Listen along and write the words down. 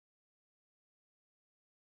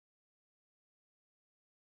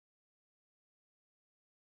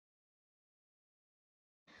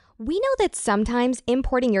We know that sometimes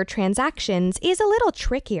importing your transactions is a little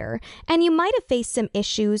trickier, and you might have faced some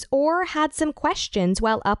issues or had some questions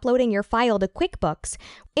while uploading your file to QuickBooks.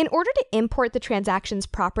 In order to import the transactions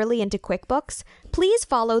properly into QuickBooks, please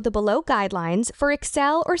follow the below guidelines for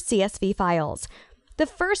Excel or CSV files. The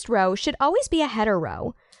first row should always be a header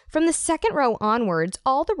row. From the second row onwards,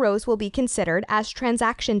 all the rows will be considered as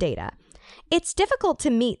transaction data. It's difficult to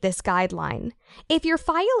meet this guideline. If your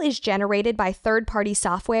file is generated by third-party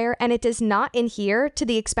software and it does not adhere to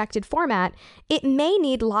the expected format, it may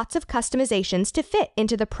need lots of customizations to fit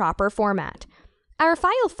into the proper format. Our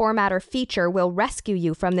file formatter feature will rescue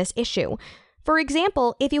you from this issue. For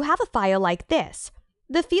example, if you have a file like this,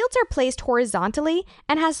 the fields are placed horizontally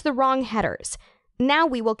and has the wrong headers. Now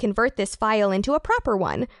we will convert this file into a proper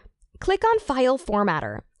one. Click on File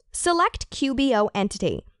Formatter. Select 𝐜𝐫𝐞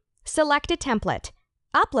entity. Select a template.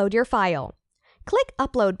 Upload your file. Click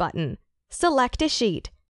Upload button. Select a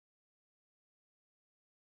sheet.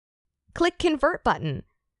 Click Convert button.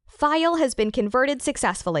 File has been converted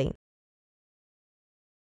successfully.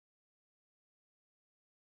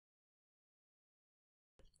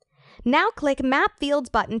 Now click Map Fields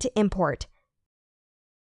button to import.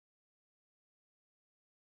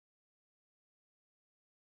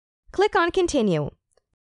 Click on Continue.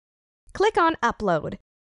 Click on Upload.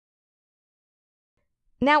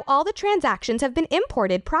 Now all the transactions have been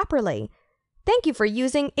imported properly. Thank you for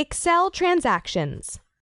using SaasAnt Transactions.